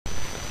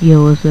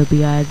Yo, what's up, you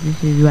guys?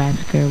 This is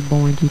Rsps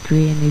Born to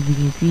 3, and as you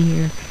can see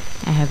here,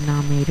 I have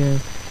not made a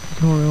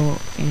tutorial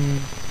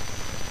in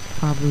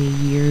probably a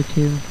year or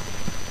two.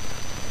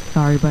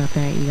 Sorry about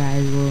that, you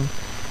guys. Will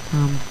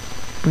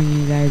bring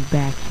you guys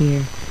back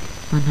here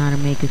on how to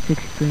make a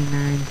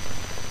 639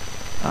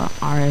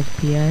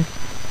 Rsps.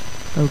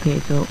 Okay,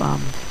 so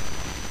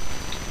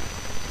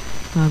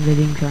the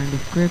links are in the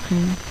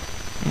description,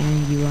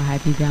 and you will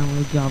have to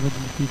download Java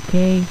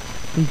GTK.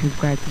 Please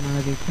subscribe to my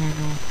other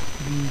channel.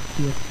 Use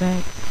the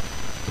effect,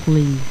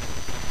 please.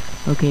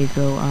 Okay,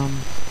 so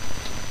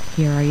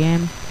here I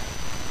am.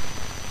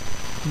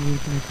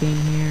 Here's my thing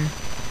here.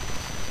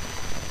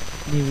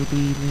 There will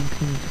be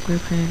links in the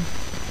description.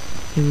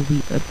 It will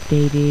be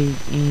updated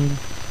in,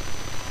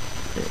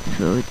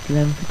 so it's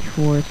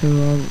 11:54, so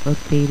I'll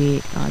update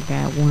it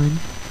that one,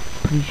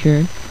 pretty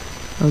sure.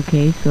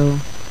 Okay, so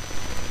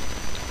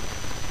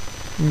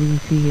as you can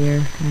see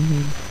here, I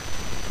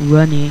can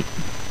run it.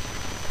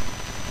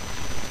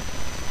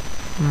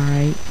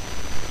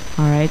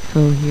 Alright,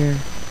 so here,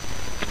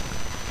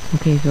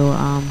 okay, so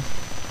I'm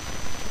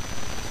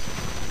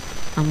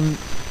gonna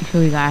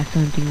show you guys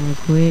something real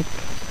quick.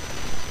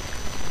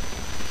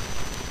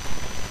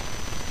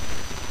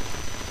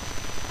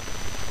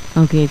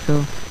 Okay,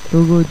 so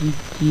we'll go to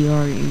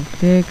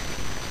GRE6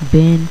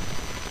 bin,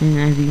 and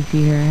as you can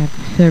see here, I have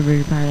the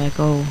server. Probably like,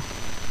 oh,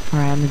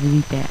 alright, I'm gonna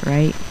delete that,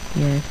 right?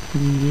 Yes,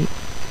 delete it.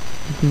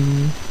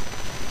 Continue.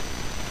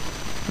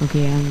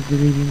 Okay, I'm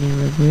deleting it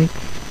real quick.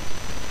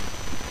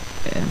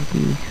 Empty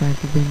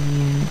recycle bin,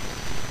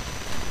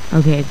 yeah.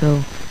 Okay,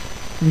 so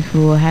this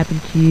will happen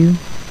to you.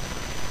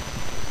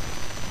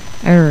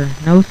 Error: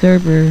 no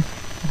server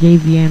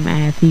JVM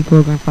as C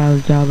program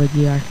files Java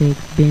gr6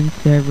 bin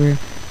server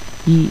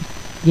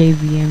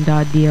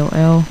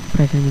jvm.dll.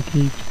 Press any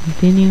key to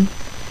continue,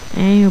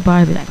 and you'll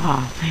probably be like,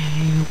 oh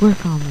man,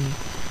 work on me.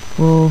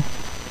 Well,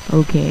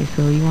 okay,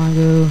 so you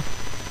wanna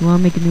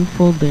make a new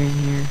folder in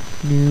here,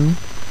 new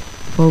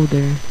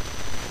folder,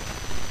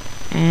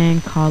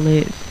 and call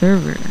it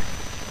server.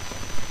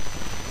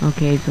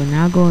 Okay, so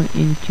now go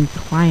into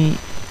client,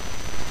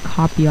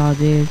 copy all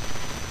this,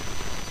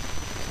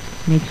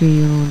 make sure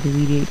you don't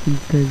delete it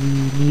because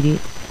you need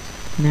it.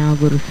 Now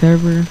go to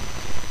server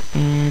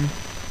and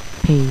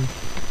paste.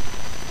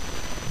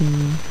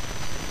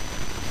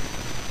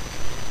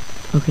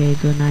 Okay,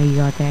 so now you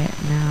got that.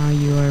 Now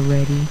you are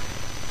ready.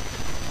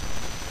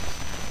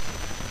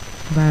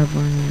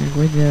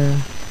 Where's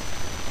the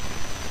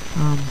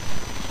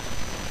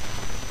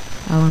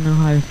I don't know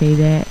how to say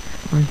that,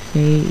 or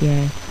say it,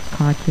 yeah,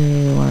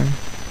 Kache or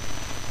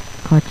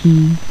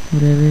Kachi,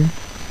 whatever.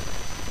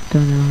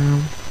 Don't know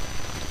how.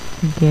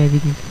 Okay, as you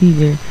can see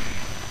there,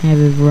 I have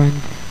it run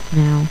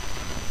now.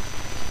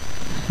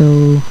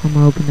 So I'm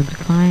gonna open up the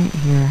client.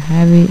 Here I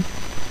have it.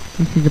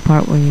 This is the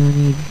part where you'll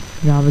need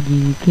Java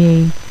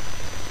GTK.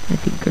 I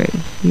think right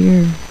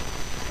here.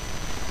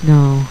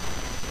 No,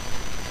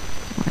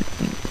 I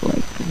think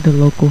like the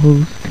local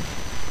host.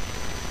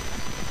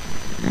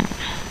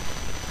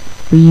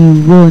 But you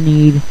will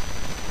need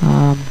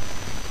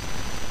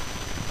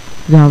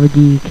Java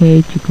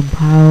GTK to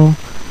compile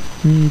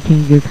when you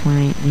change your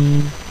client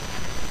name.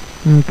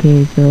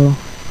 Okay, so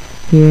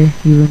here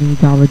you will need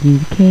Java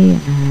GTK,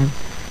 and I have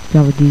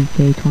Java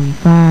GTK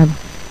 25,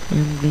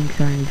 and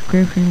links are in the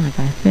description, like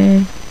I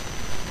said.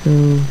 So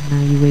now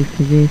you wait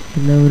for this to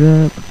load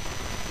up,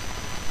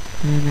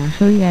 and I'll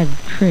show you guys a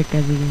trick.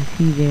 As you can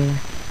see there,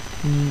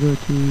 when you go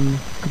to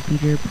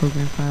computer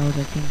program files,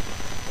 I think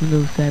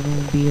Windows 7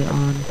 will be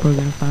on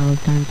program files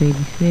times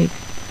 86.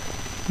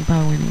 You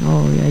probably wondering,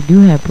 oh yeah, I do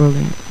have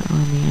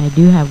I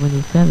do have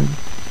Windows 7,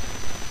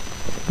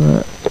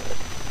 but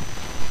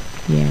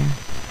yeah,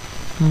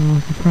 I don't know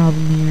what's the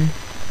problem here.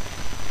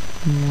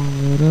 You want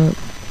to load up.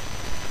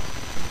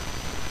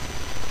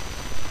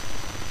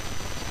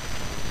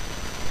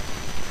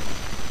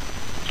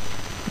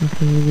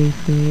 Okay, wait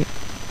for it.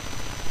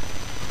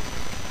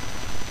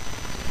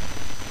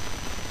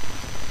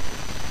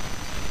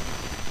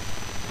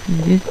 And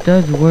this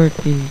does work,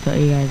 this is the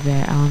AI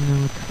that I don't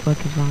know what the fuck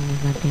is wrong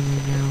with my thing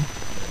right now.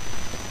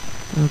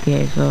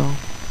 Okay, so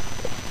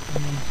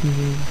let me see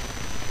here.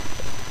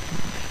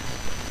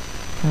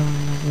 I don't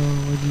know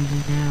what do you do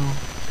now.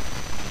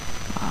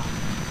 Oh,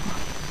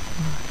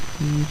 fuck,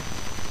 dude.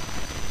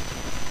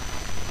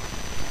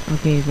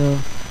 Okay, so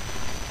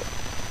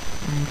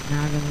I'm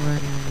not gonna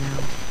run right now.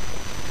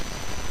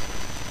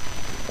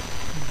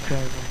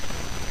 Driver.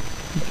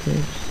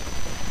 Because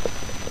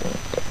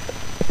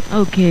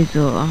okay,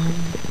 so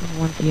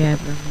once you have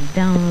them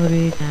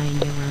downloaded, now you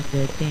can run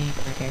the thing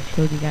like I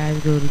showed you guys,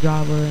 go to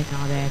Java and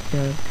all that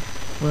stuff.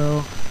 Well,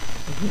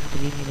 if you don't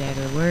believe me that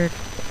it'll work,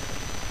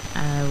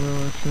 I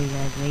will show you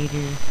guys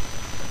later.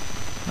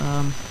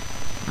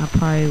 I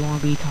probably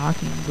won't be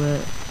talking,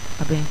 but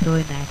I've been so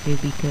inactive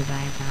because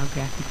I am now a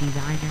graphic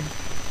designer.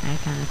 I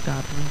kind of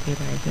stopped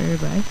playing by server,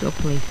 but I still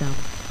play some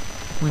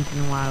once in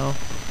a while.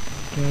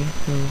 Okay,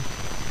 so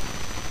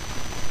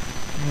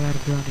I gotta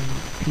go now.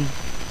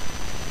 Peace.